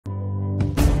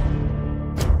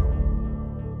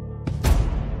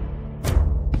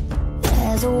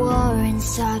There's a war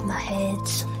inside my head.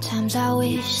 Sometimes I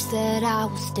wish that I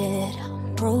was dead.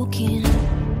 I'm broken.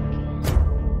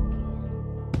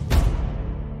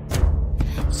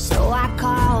 So I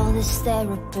called this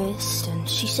therapist and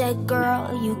she said,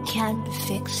 girl, you can't be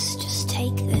fixed, just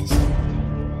take this.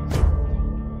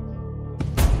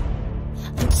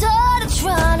 I'm tired of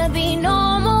trying to be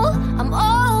normal. I'm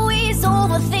always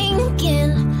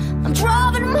overthinking. I'm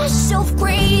driving myself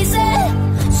crazy.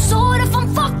 Sort of, I'm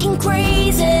fucking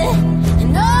crazy.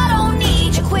 And I don't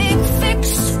need your quick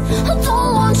fix. I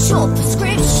don't want your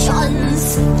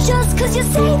prescriptions. Just cause you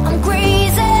say I'm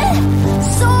crazy.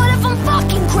 Sort of, I'm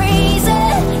fucking crazy.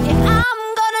 Yeah, I'm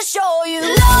gonna show you.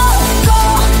 Loco,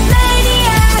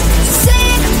 maniac,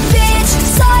 sick bitch,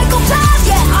 psychopath.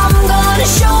 Yeah, I'm gonna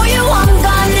show you. I'm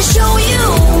gonna show you.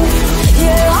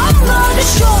 Yeah, I'm gonna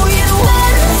show you.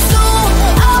 Mental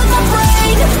out my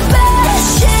brain, bad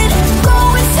shit, go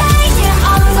insane.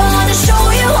 Yeah, I'm gonna show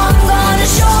you. I'm gonna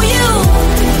show you.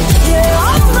 Yeah,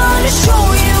 I'm gonna show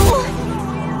you.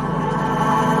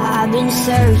 I've been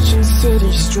searching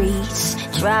city streets,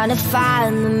 trying to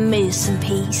find the missing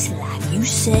piece, like you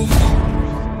said.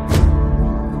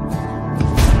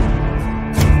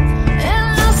 And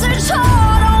I search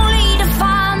hard only to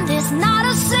find there's not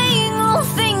a single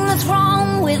thing that's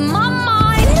wrong with my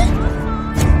mind.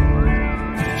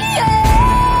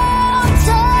 Yeah, I'm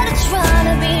tired of trying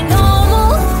to be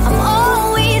normal. I'm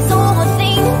always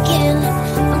overthinking.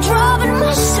 I'm driving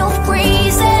myself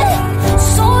crazy.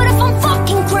 Sort of, I'm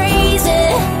fucking crazy.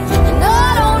 And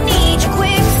I don't need your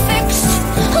quick fix.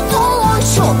 I don't want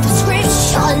your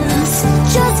prescriptions.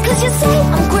 Just cause you say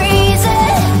I'm crazy.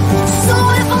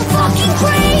 Sort of, I'm fucking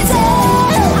crazy.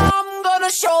 I'm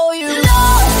gonna show you.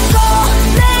 Loco,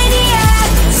 maniac,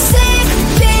 sick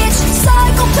bitch,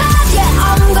 psychopath. Yeah,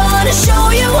 I'm gonna show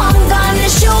you. I'm gonna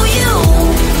show you.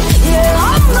 Yeah,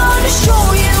 I'm gonna show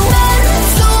you.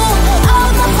 Mental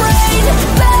out my brain,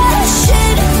 bad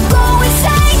shit, go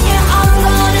insane. Yeah, I'm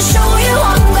gonna show you.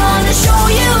 I'm gonna show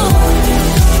you.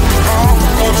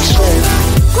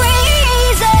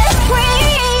 Crazy,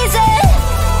 crazy.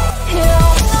 Yeah,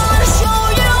 I'm gonna show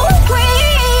you.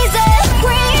 Crazy,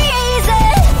 crazy.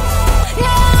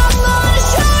 Yeah, I'm gonna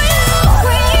show you.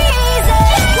 Crazy,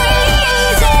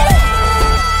 crazy.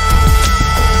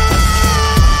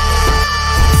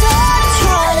 Tired of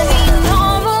trying to be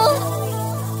normal.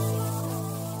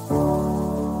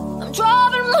 I'm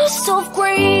driving myself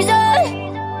crazy.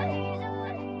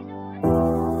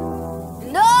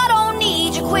 And I don't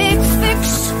need your quick fix.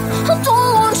 I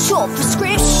don't want your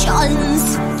prescriptions.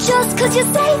 Just cause you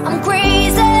say I'm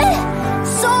crazy.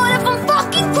 Sort of, I'm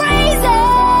fucking crazy.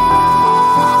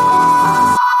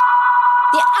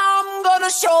 Yeah, I'm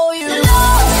gonna show you.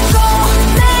 Loco,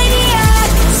 maniac,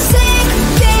 sick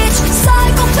bitch,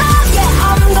 psychopath. Yeah,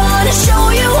 I'm gonna show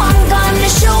you. I'm gonna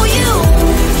show you.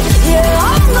 Yeah,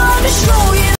 I'm gonna show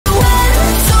you.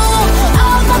 Mental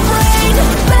out my brain,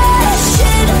 bad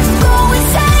shit, go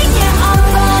insane. Yeah, I'm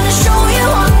gonna show you.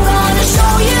 I'm gonna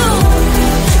show you.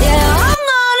 Yeah, I'm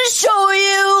gonna show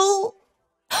you.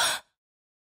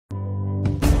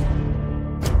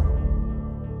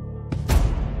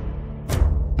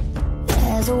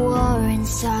 There's a war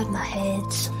inside my head.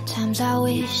 Sometimes I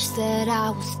wish that I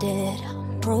was dead.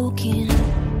 I'm broken.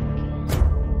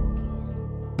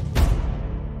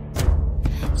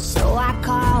 So I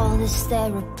called this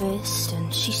therapist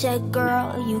and she said,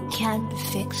 girl, you can't be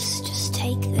fixed, just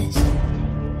take this.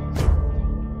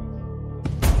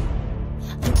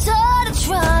 I'm tired of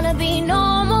trying to be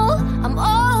normal. I'm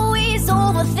always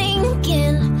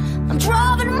overthinking. I'm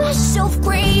driving myself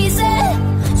crazy.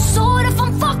 Sort of,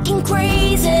 I'm fucking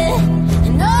crazy.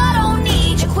 And I don't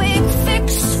need your quick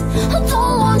fix. I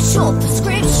don't want your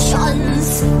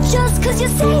prescriptions. Just cause you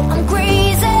say I'm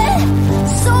crazy.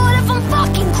 Sort of, I'm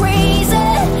fucking crazy.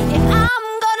 Yeah, I'm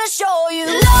gonna show you.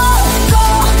 Loco,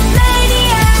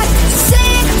 maniac,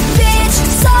 sick bitch,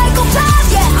 psychopath.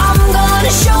 Yeah, I'm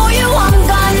gonna show you. I'm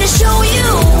gonna show you.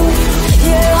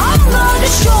 Yeah, I'm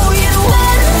gonna show you.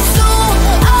 Mental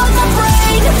out my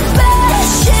brain, bad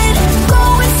shit, go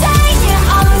insane.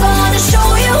 Yeah, I'm gonna show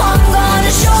you. I'm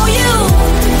gonna show you.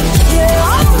 Yeah,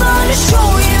 I'm gonna show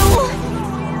you.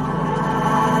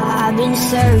 I've been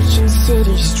searching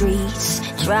city streets,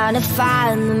 trying to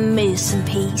find the missing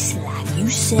piece, like you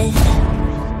said.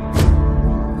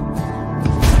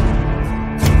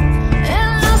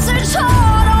 And I search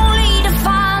hard only to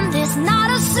find there's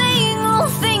not a single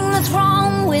thing that's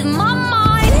wrong with my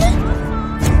mind.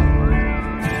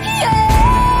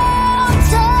 Yeah, I'm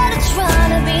tired of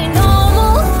trying to be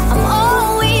normal. I'm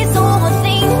always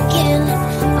overthinking.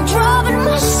 I'm driving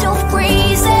myself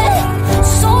crazy.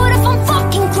 Sort of, I'm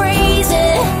fucking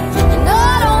crazy.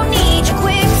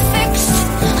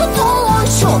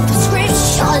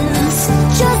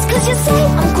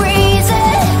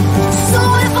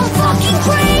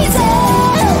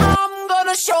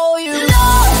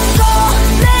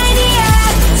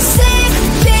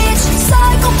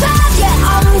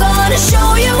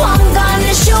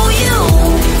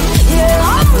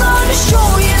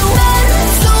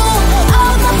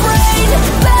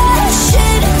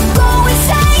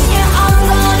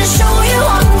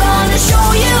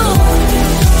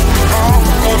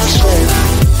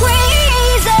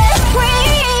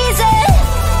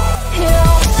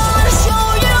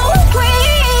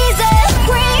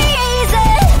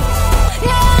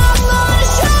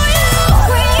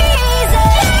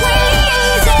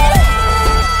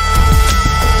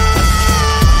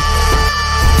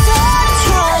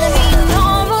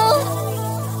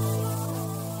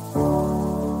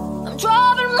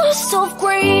 myself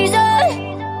crazy.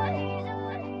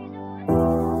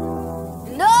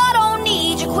 And I don't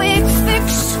need your quick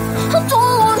fix. I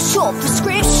don't want your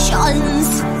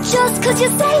prescriptions. Just cause you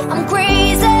say I'm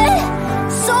crazy.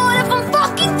 So what if I'm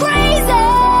fucking crazy?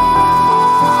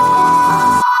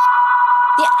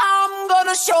 Yeah, I'm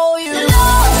gonna show you.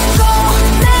 Loco,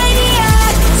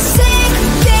 maniac, sick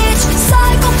bitch,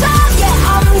 psychopath. Yeah,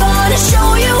 I'm gonna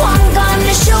show you, I'm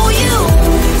gonna show you.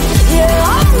 Yeah,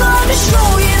 I'm gonna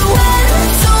show you.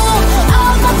 Mental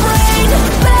out my brain,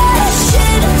 bad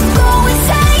shit, go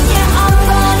insane. Yeah, I'm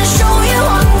gonna show you,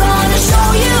 I'm gonna show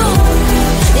you.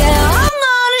 Yeah, I'm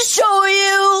gonna show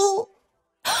you.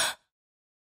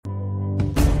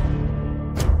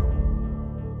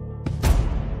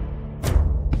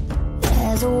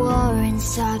 There's a war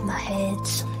inside my head.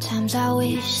 Sometimes I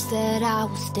wish that I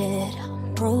was dead.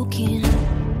 I'm broken.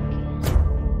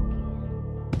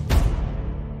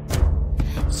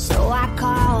 So I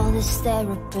called this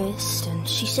therapist and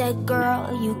she said, girl,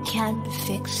 you can't be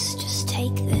fixed, just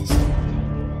take this.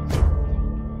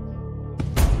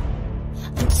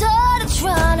 I'm tired of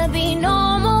trying to be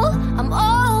normal. I'm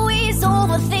always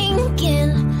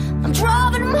overthinking. I'm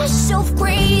driving myself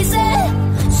crazy.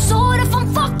 So what if I'm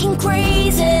fucking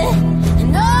crazy?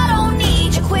 And I don't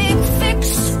need your quick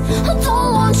fix. I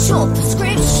don't want your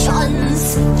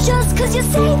prescriptions. Just cause you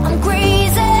say I'm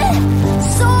crazy.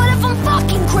 So what if I'm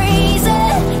fucking crazy?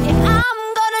 Yeah, I'm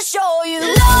gonna show you.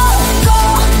 Loco,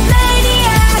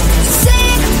 maniac,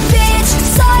 sick bitch,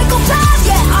 psychopath.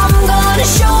 Yeah, I'm gonna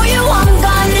show you, I'm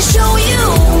gonna show you.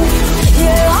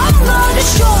 Yeah, I'm gonna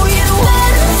show you.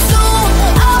 Mental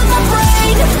out my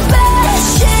brain, bad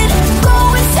shit, go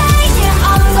insane.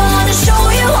 Yeah, I'm gonna show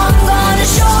you, I'm gonna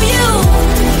show you.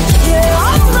 Yeah,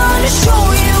 I'm gonna show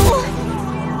you.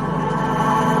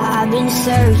 I've been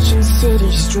searching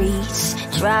city streets,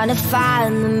 trying to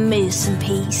find the missing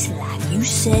piece, like you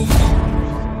said.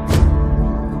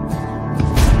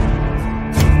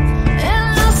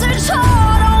 And I searched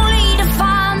hard only to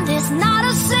find there's not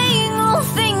a single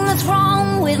thing that's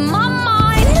wrong with my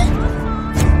mind.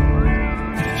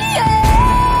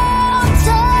 Yeah, I'm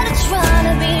tired of trying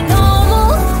to be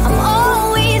normal. I'm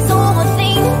always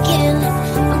overthinking.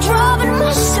 I'm driving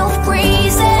myself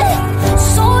crazy.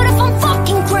 So what if I'm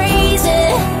fucking crazy?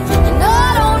 And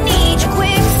I don't need your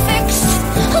quick fix.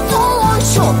 I don't want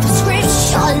your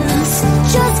prescriptions.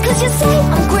 Just cause you say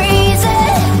I'm crazy.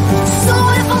 So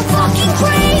what if I'm fucking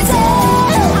crazy?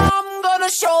 I'm gonna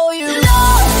show you.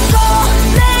 Loco,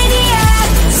 maniac,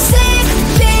 sick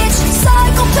bitch,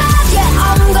 psychopath. Yeah,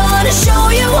 I'm gonna show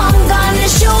you, I'm gonna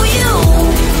show you.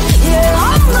 Yeah,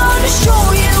 I'm gonna show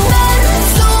you.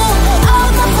 Mental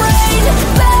out my brain,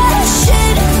 bad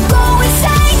shit, go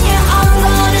insane. Yeah, I'm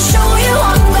gonna show you,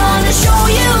 I'm gonna show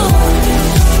you.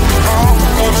 I'm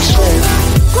gonna show you.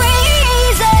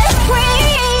 Crazy,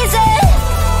 crazy.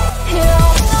 Yeah,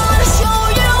 I'm gonna show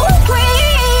you.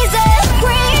 Crazy,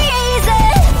 crazy.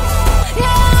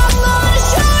 Yeah, I'm gonna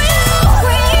show you.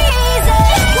 Crazy,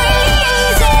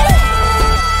 crazy.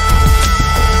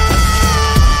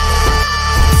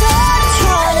 Tired of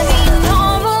trying to be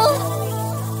normal.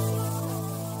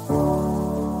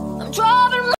 I'm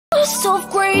driving myself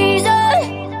crazy.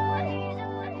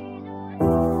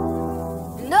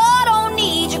 And I don't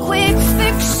need your quick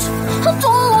fix. I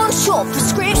don't want your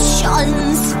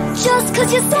prescriptions. Just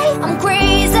cause you say I'm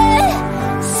crazy.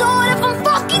 So what if I'm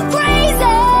fucking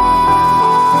crazy?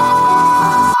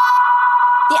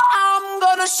 Yeah, I'm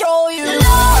gonna show you.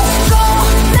 Loco,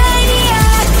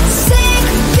 maniac, sick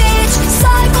bitch,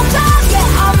 psychopath. Yeah,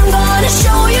 I'm gonna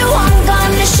show you, I'm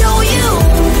gonna show you.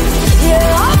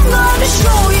 Yeah, I'm gonna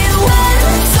show you.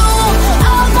 Mental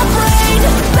out my brain,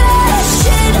 bad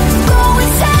shit, go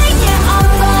insane. Yeah,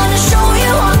 I'm gonna show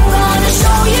you, I'm gonna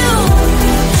show you.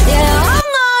 Yeah, I'm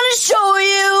gonna show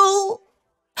you.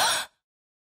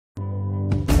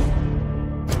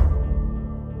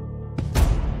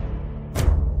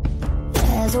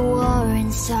 There's a war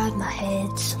inside my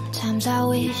head. Sometimes I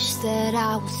wish that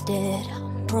I was dead.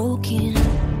 I'm broken.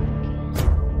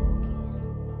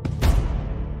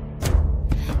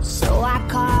 So I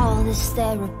called this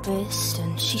therapist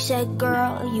and she said,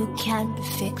 girl, you can't be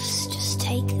fixed, just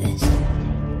take this.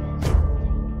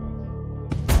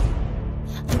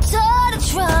 I'm tired of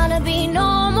trying to be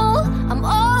normal. I'm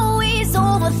always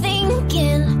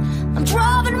overthinking. I'm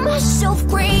driving myself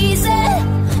crazy.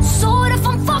 So what if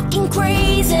I'm fucking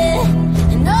crazy?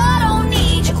 And I don't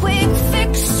need your quick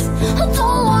fix. I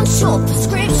don't want your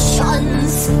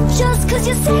prescriptions. Just cause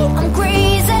you say I'm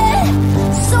crazy.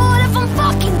 So what if I'm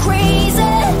fucking crazy?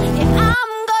 Yeah,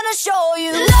 I'm gonna show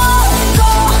you.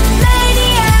 Loco,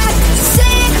 maniac,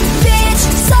 sick bitch,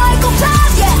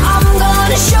 psychopath. Yeah, I'm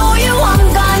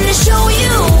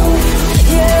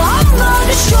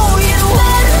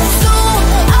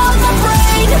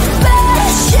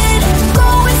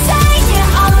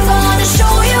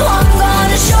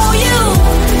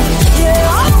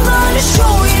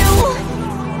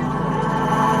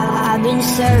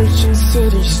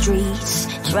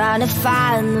trying to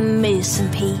find the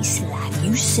missing piece, like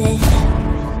you said.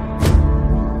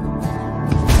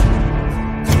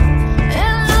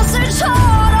 And I search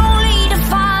hard only to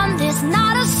find there's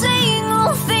not a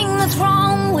single thing that's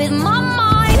wrong with my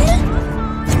mind.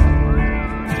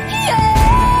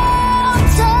 Yeah, I'm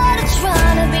tired of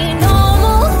trying to be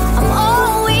normal. I'm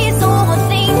always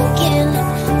overthinking.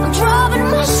 I'm driving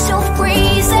myself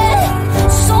crazy.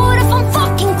 Sort of, I'm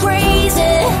fucking crazy.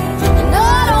 And I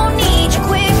don't need your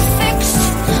quick fix.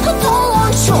 I don't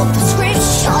want your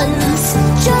prescriptions.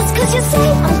 Just cause you say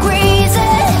I'm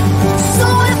crazy.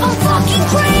 Sort of, I'm fucking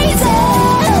crazy.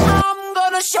 I'm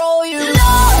gonna show you.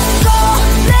 Loco,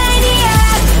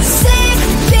 maniac, sick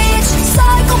bitch,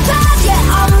 psychopath. Yeah,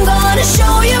 I'm gonna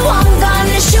show you. I'm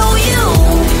gonna show you.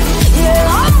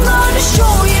 Yeah, I'm gonna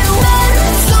show you.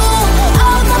 Mental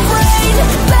out my brain,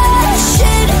 bad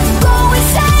shit, go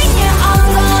insane. Yeah, I'm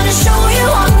gonna show you.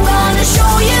 I'm gonna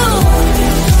show you.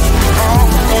 I'm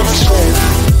gonna show you.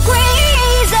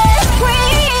 Crazy,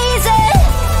 crazy.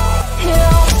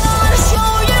 Yeah, I'm gonna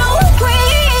show you.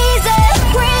 Crazy,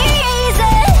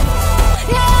 crazy.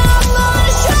 Yeah, I'm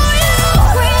gonna show you.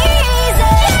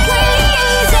 Crazy,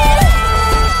 crazy.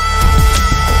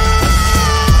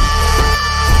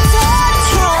 Tired of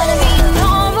trying to be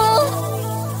normal.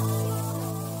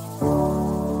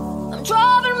 I'm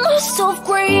driving myself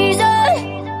crazy.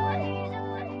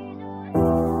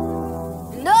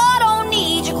 And I don't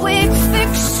need your quick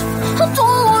fix. I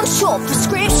don't want your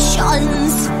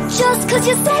prescriptions. Just cause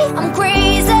you say I'm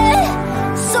crazy.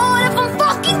 Sort of, I'm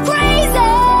fucking crazy.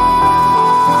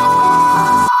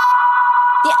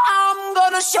 Yeah, I'm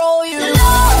gonna show you.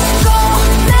 Loco,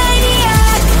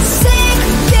 maniac, sick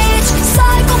bitch,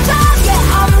 psychopath. Yeah,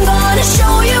 I'm gonna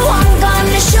show you. I'm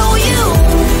gonna show you.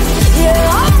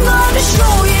 Yeah, I'm gonna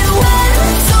show you.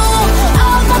 Mental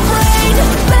out my brain,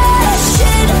 bad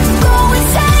shit, go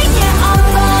insane. Yeah, I'm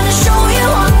gonna show you.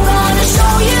 I'm gonna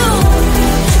show you.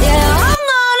 Yeah, I'm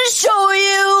gonna show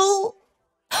you.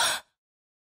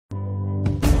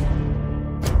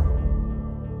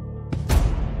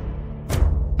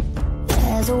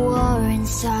 There's a war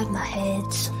inside my head.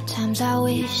 Sometimes I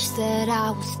wish that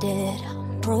I was dead.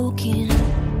 I'm broken.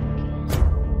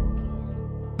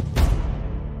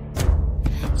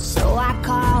 So I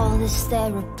called this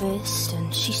therapist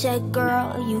and she said,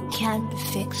 girl, you can't be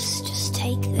fixed, just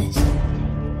take this.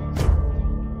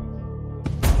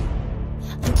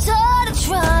 I'm tired of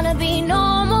trying to be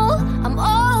normal. I'm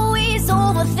always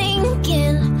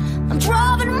overthinking. I'm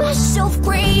driving myself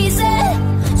crazy.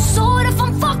 Sort of,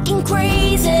 I'm fucking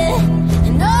crazy.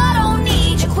 And I don't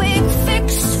need your quick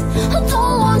fix. I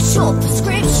don't want your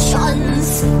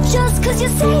prescriptions. Just cause you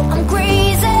say I'm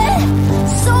crazy.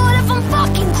 Sort of, I'm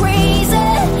fucking crazy.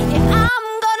 Yeah, I'm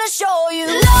gonna show you.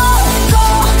 Loco,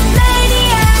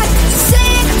 maniac,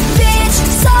 sick bitch,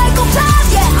 psychopath.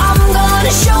 Yeah, I'm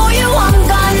gonna show you. I'm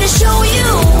gonna show you.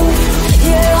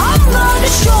 Yeah, I'm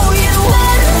gonna show you.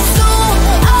 Mental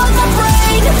out my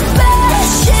brain, bad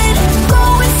shit, go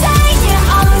insane.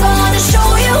 Yeah, I'm gonna show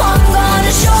you. I'm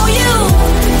gonna show you.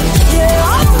 Yeah,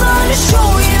 I'm gonna show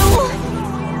you.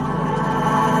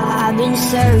 I've been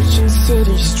searching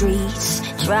city streets,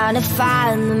 trying to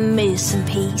find the missing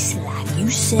piece, like you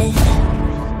said.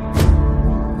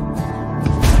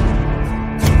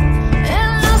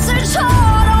 And I search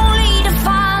hard only to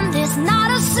find there's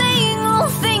not a single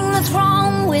thing that's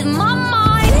wrong with my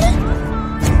mind.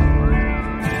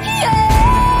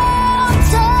 Yeah, I'm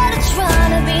tired of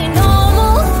trying to be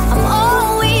normal. I'm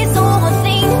always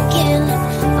overthinking.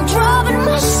 I'm driving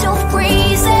myself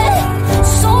crazy.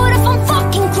 Sort of, I'm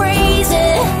fucking crazy.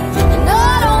 And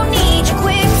I don't need your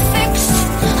quick fix.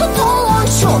 I don't want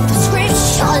your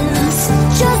prescriptions.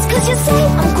 Just cause you say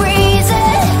I'm crazy.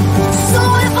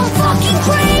 Sort of, I'm fucking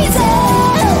crazy.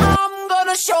 I'm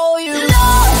gonna show you.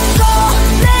 Loco,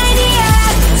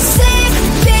 maniac, sick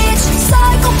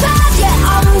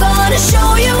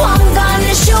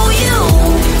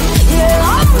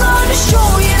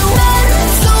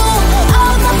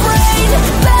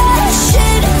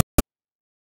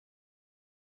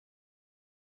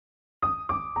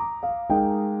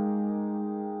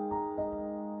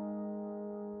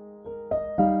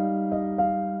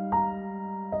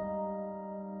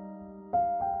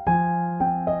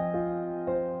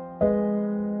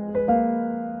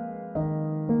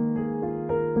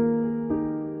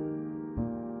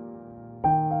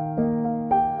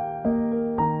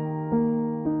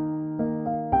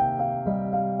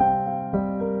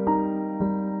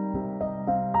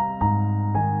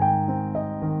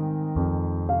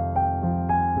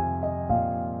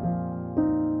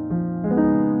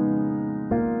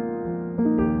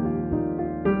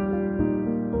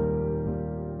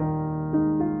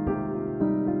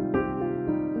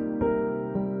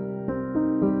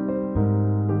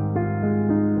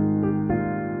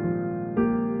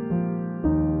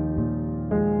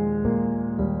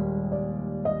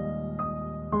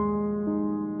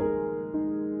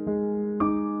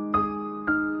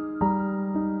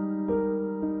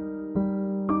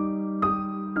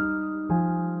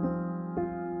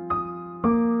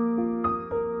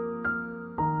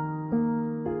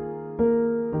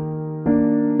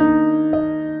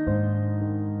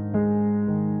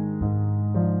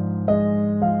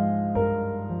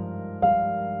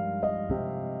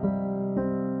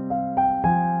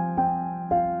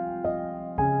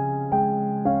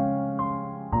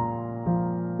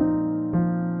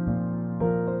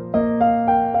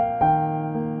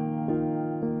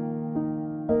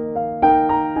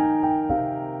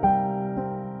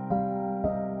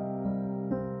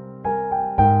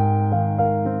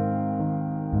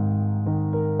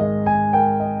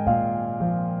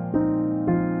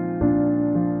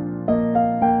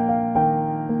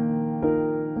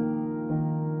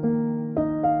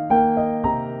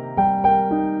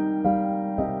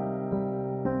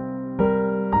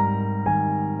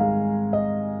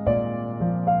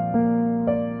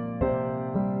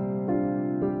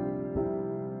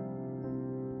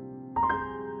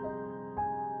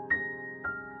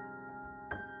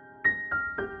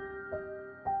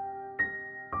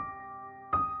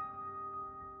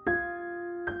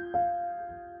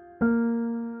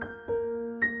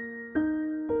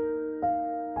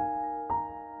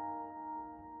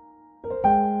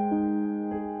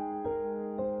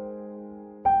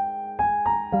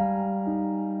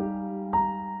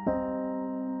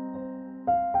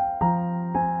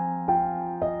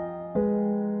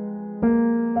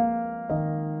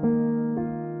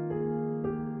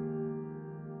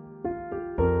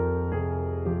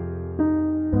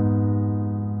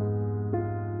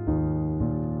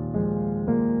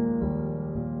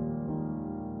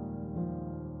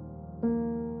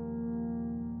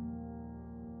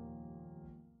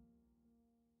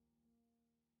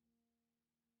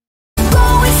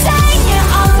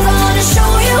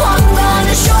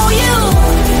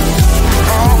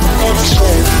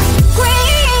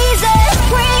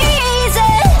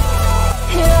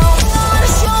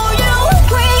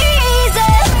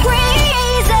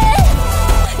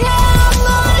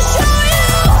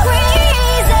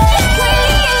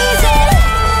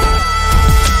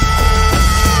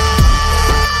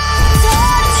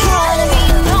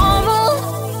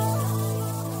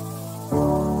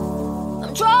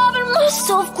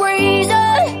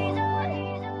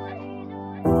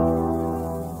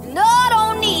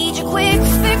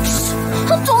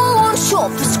your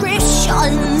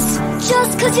prescriptions.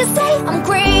 Just cause you say I'm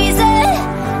crazy,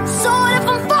 sort of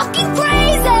I'm fucking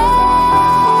crazy.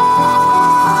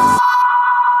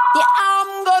 Yeah, I'm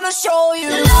gonna show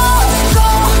you. Loco,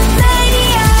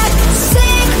 maniac,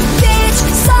 sick bitch,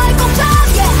 psychopath.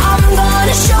 Yeah, I'm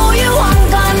gonna show you, I'm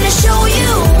gonna show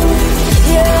you.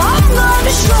 Yeah, I'm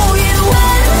gonna show you.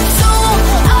 Mental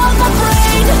out my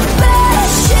brain, bad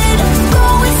shit, go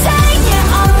insane.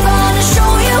 Yeah, I'm gonna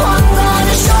show you, I'm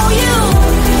gonna show you.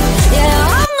 Yeah,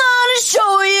 I'm gonna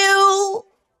show you.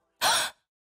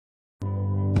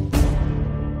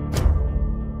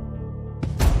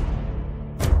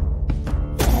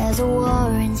 There's a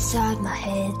war inside my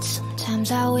head.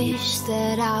 Sometimes I wish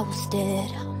that I was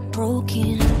dead. I'm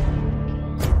broken.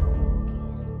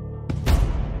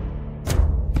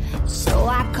 So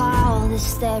I called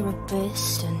this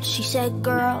therapist and she said,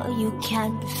 girl, you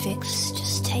can't be fixed,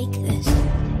 just take this.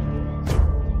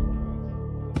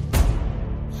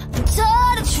 I'm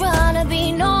tired of trying to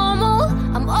be normal,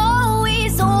 I'm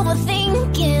always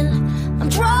overthinking. I'm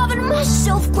driving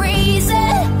myself crazy,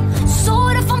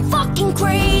 sort of I'm fucking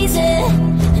crazy.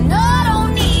 And I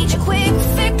don't need your quick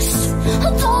fix, I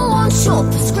don't want your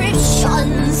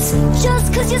prescriptions.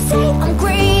 Just cause you say I'm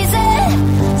crazy,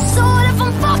 sort of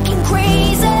I'm fucking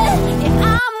crazy.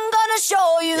 Yeah, I'm gonna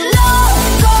show you.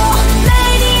 Loco,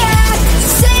 maniac,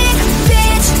 sick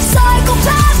bitch,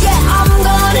 psychopath. Yeah, I'm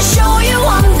gonna show you,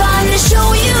 I'm gonna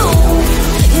show you.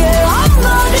 Yeah, I'm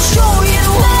gonna show you.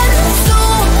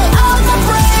 Mental out my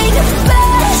brain,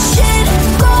 bad shit,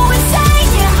 go insane.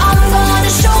 Yeah, I'm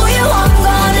gonna show you, I'm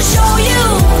gonna show you.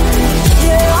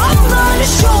 Yeah, I'm gonna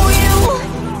show you.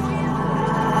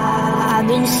 I've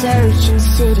been searching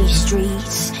city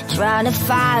streets, trying to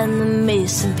find the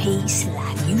missing piece,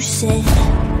 like you said.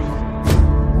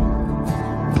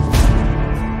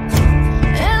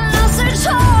 And I searched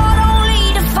hard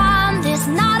only to find there's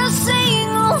not a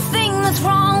single thing that's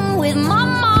wrong with my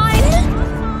mind.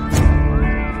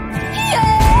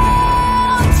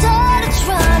 Yeah, I'm tired of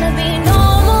trying to be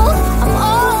normal, I'm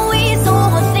always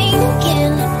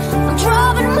overthinking. I'm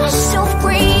driving myself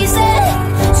crazy,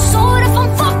 sort of I'm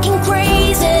fucking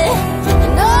crazy.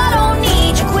 And I don't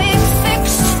need your quick fix,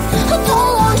 I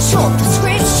don't want your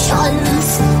prescriptions.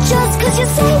 Just cause you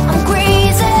say I'm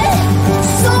crazy,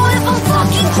 sort of I'm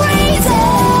fucking crazy.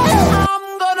 I'm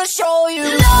gonna show you.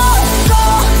 Loco,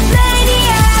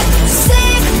 maniac,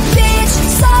 sick bitch,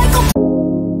 psycho.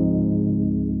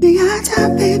 We got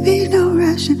time, baby, no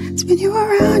rushing. Spin you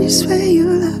around, you swear you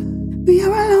love. We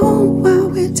are alone while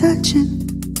we're touching.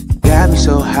 Got me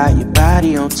so hot, your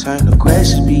body on turn. No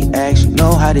questions be asked, you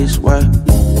know how this work.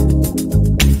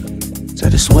 So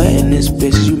the sweat in this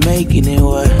bitch, you making it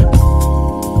work.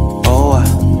 Oh,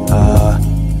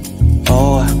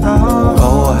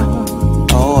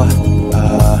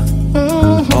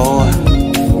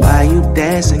 why you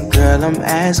dancing, girl? I'm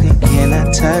asking, can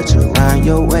I touch around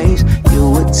your waist?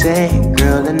 You a 10,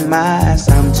 girl, in my eyes.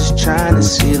 I'm just trying to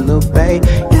see a little babe.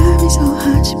 Got me so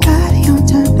hot, your body on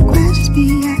turn. The questions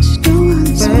be asked, you know how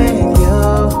this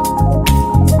work.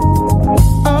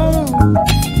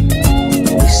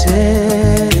 We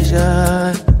said it's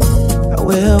yours, I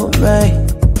will make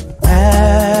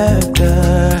after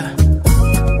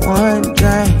one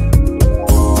drink.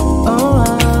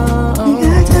 We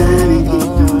got time, baby,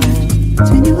 no rushing.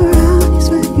 Spin you around, you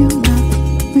swear you love.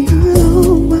 We are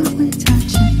alone while we're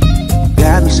touching.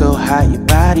 Got me so hot, your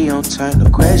body on turn. No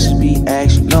questions be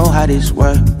asked, you know how this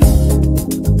work.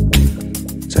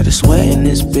 So the sweat in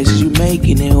this bitch, you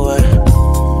making it work.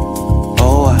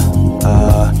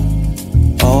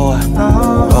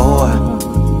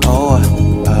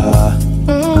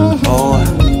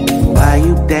 Why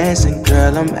you dancing,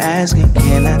 girl? I'm asking,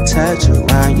 can I touch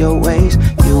around your waist?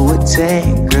 You a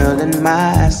 10, girl, in my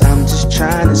eyes. I'm just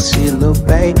trying to see a little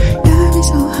babe. Got me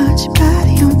so hot, your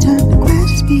body on turn. The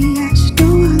questions be asked, you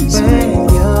know how this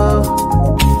work.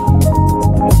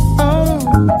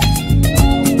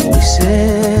 We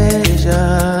said it's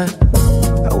yours,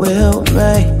 I will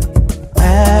make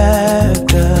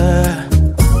after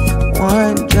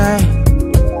one drink.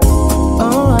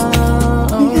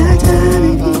 We got time,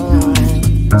 baby, no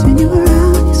rushing. Spin you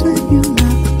around, you swear you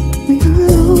love. We are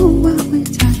alone while we're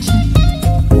touching.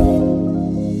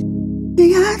 We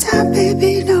got time,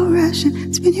 baby, no rushing.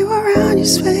 Spin you around, you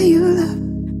swear you love.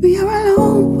 We are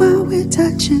alone while we're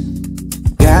touching.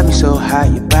 Got me so hot,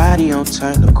 your body on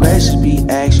turn. No questions be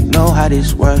asked, you know how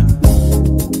this work.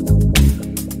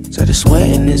 So the sweat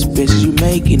in this bitch, you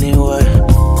making it work.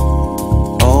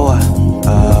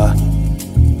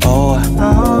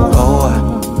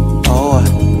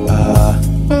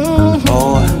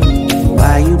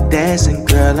 Why you dancing,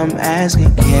 girl? girl, I'm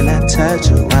asking, can I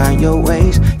touch around your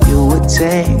waist? You a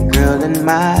 10, girl, in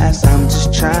my eyes, I'm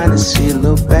just trying to see,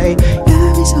 little babe.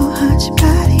 Got me so hot, your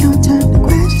body on turn. The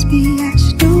questions be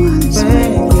asked, you know I'm this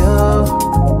way.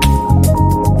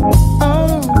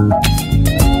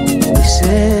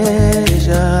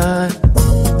 Decision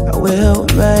I will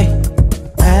make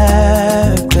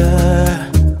after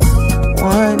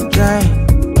one drink.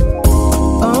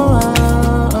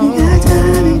 We got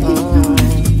time and keep going.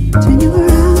 Turn you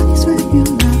around, you sweat you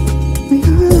love. We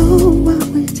are alone while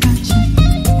we're touching.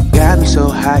 Got me so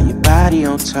hot, your body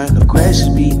on turn. The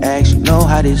questions be asked, you know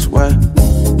how this work.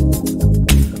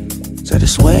 So the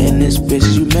sweat in this bitch,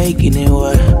 you making it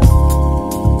work.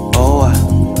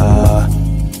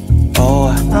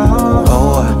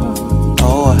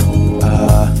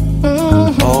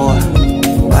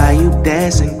 Why you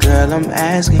dancing, girl? I'm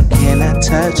asking, can I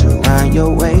touch around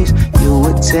your waist? You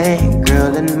a 10,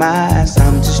 girl, in my eyes,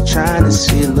 I'm just trying to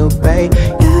see, little babe.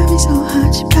 Got me so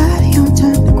hot, your body on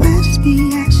turn. The questions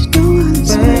be asked, you know I'm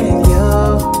this way.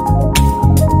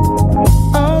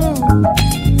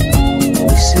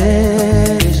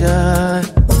 Decision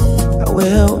I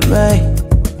will make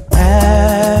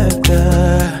after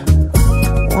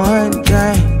one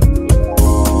drink.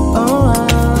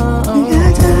 We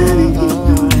got time and keep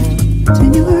going. Turn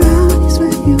you around, you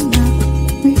sweat you love.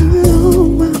 We are alone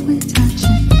while we're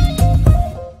touching.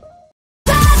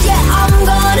 Yeah, I'm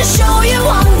gonna show you,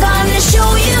 I'm gonna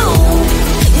show you.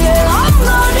 Yeah, I'm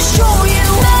gonna show you.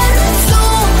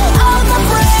 Mental out my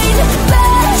brain,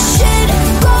 bad shit,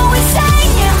 go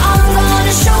insane. Yeah, I'm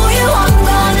gonna show you, I'm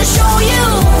gonna show you.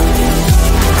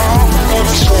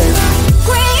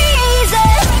 Crazy,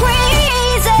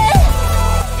 crazy.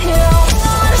 Yeah, I'm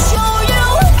gonna show you.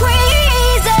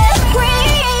 Crazy,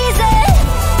 crazy.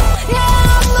 Yeah,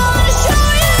 I'm gonna show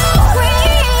you.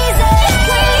 Crazy,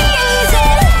 crazy.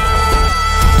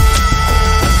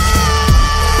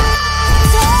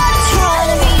 Trying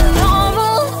to be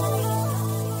normal.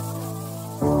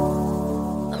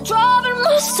 I'm driving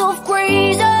myself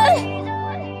crazy.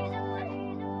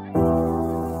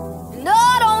 And I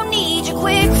don't need your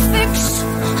quick fix.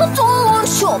 I don't want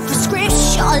your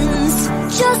prescriptions.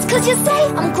 Just cause you say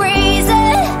I'm crazy.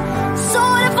 So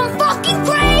what if I'm fucking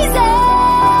crazy?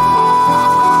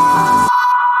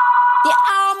 Yeah,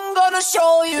 I'm gonna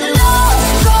show you.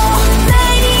 Loco,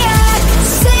 maniac,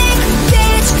 sick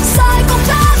bitch,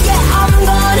 psychopath. Yeah, I'm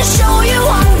gonna show you,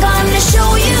 I'm gonna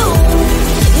show you.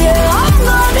 Yeah, I'm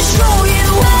gonna show you.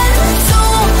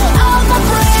 Mental out my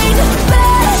brain,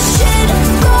 bad shit,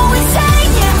 go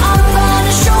insane. Yeah, I'm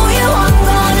gonna show you, I'm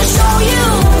gonna show you.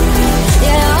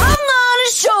 Yeah, I'm gonna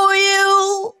show you.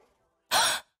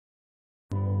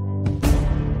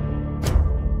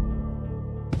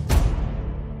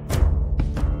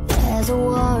 There's a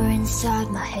war inside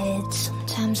my head.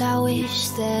 Sometimes I wish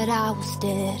that I was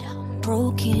dead. I'm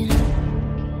broken.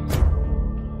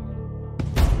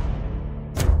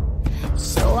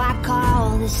 So I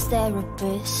called this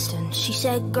therapist and she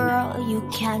said, girl, you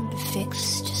can't be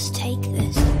fixed, just take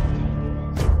this.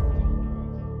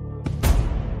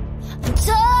 I'm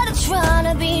tired of trying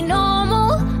to be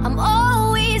normal. I'm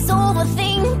always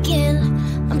overthinking.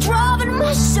 I'm driving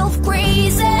myself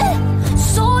crazy.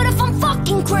 Sort of, I'm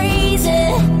fucking crazy.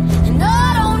 And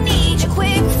I don't need your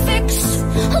quick fix.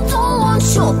 I don't want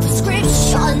your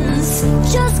prescriptions.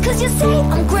 Just cause you say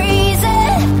I'm crazy.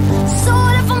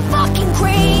 Sort of, I'm fucking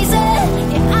crazy.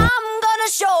 Yeah, I'm gonna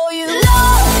show you.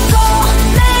 Loco,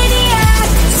 maniac,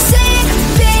 sick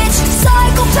bitch,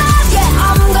 psychopath. Yeah,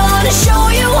 I'm gonna show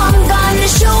you, I'm gonna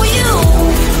show you.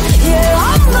 Yeah,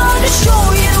 I'm gonna show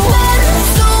you.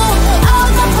 Mental out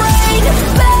my brain,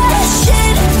 bad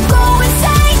shit, go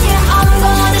insane. Yeah, I'm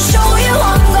gonna show you,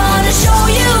 I'm gonna show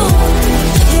you.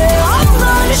 Yeah, I'm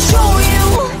gonna show you.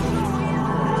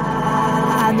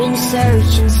 I've been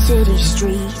searching city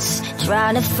streets,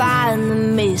 trying to find the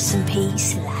missing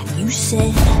piece, like you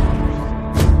said.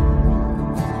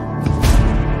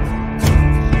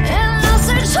 And I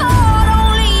searched hard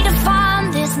only to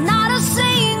find there's not a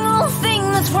single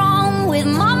thing that's wrong with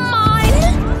my mind.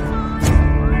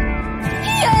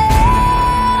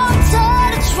 Yeah, I'm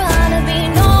tired of trying to be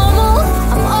normal.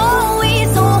 I'm always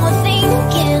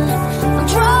overthinking. I'm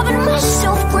driving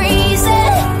myself crazy.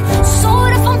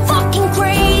 Sort of, I'm fucking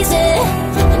crazy.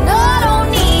 And I don't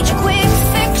need your quick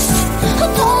fix. I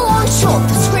don't want your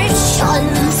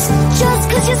prescriptions. Just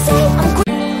cause you say I'm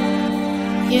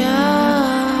crazy. Yeah.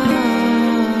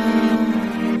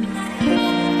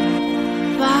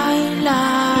 Baila,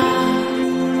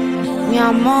 mi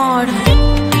amor,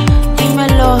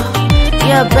 dímelo.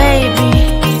 Yeah, baby,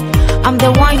 I'm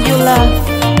the one you love.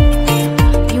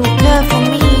 You care for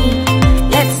me,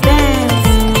 let's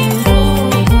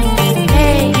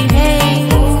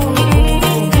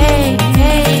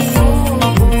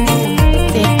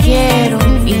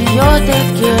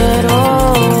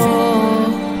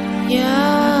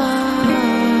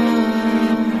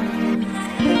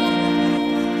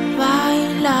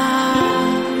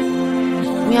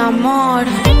amor,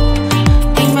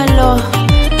 dímelo,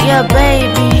 yeah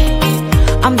baby,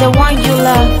 I'm the one you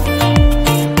love.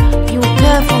 You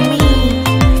care for me,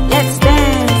 let's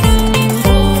dance.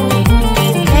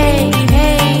 Hey,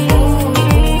 hey,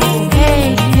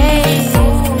 hey, hey.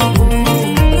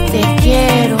 Te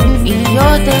quiero y yo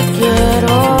te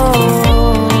quiero.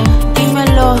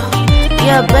 Dímelo,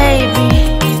 yeah baby,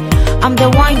 I'm the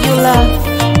one you love.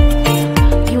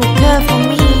 You care for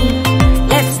me,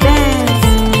 let's dance.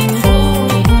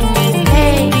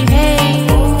 Hey, hey,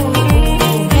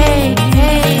 hey,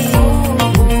 hey.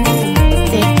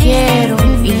 Te quiero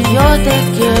y yo te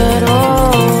quiero.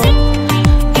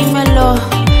 Dímelo,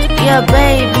 yeah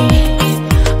baby,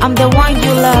 I'm the one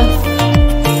you love.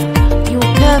 You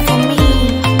care for me,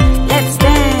 let's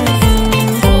dance.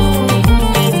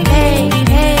 Hey,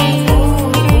 hey,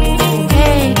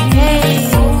 hey, hey.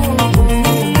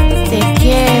 Te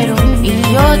quiero y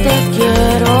yo te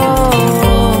quiero.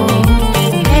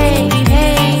 Hey,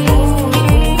 hey,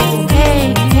 hey,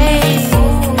 hey.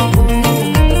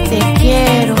 Te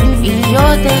quiero y yo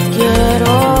te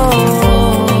quiero.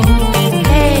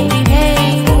 Hey, hey,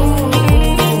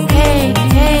 hey,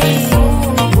 hey.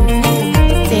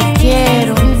 Te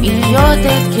quiero y yo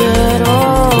te quiero.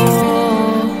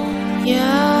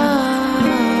 Yeah.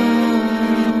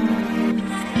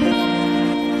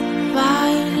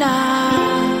 Baila,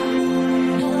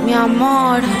 mi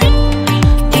amor,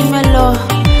 dímelo,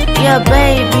 yeah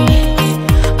baby,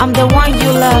 I'm the one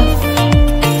you love.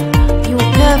 You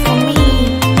care for me,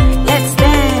 let's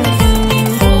dance.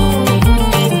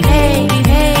 Hey,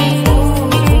 hey,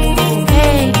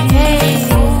 hey, hey.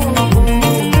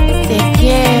 Te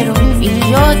quiero y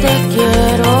yo te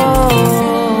quiero.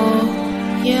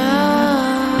 Yeah.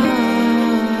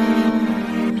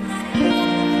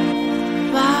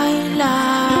 Baila,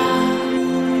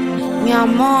 mi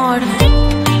amor,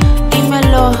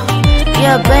 dímelo,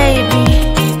 yeah baby,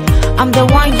 I'm the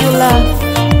one you love.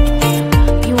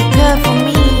 You care for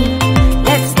me,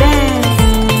 let's dance.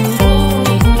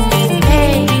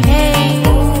 Hey, hey,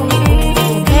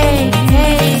 hey,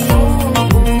 hey.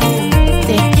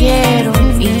 Te quiero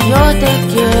y yo te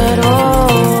quiero.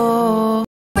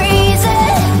 Crazy,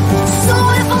 so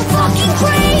if I'm fucking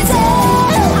crazy,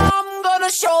 I'm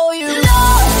gonna show you.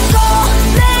 Loco,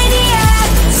 maniac,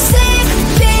 sick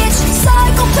bitch,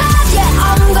 psychopath. Yeah,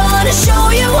 I'm gonna show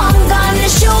you. I'm gonna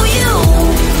show you.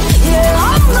 Yeah,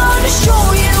 I'm gonna show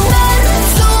you.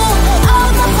 Mental of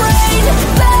my brain,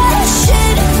 bad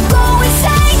shit, go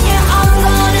insane. Yeah, I'm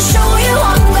gonna show you.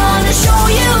 I'm gonna show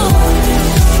you.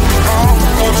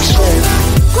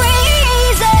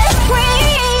 Crazy,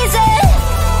 crazy.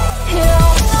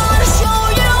 Yeah, I'm gonna show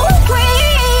you.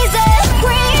 Crazy,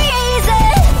 crazy.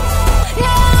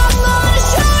 Yeah, I'm gonna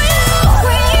show you.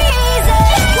 Crazy,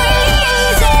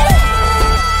 crazy.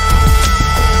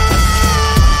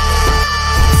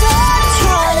 Tired of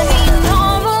trying to be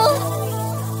normal.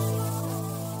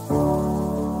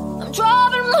 I'm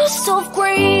driving myself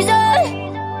crazy.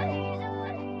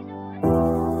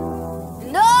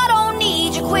 And I don't need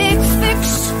your quick fix.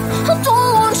 I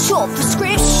don't want your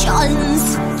prescriptions.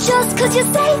 Just 'cause you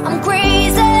say I'm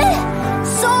crazy,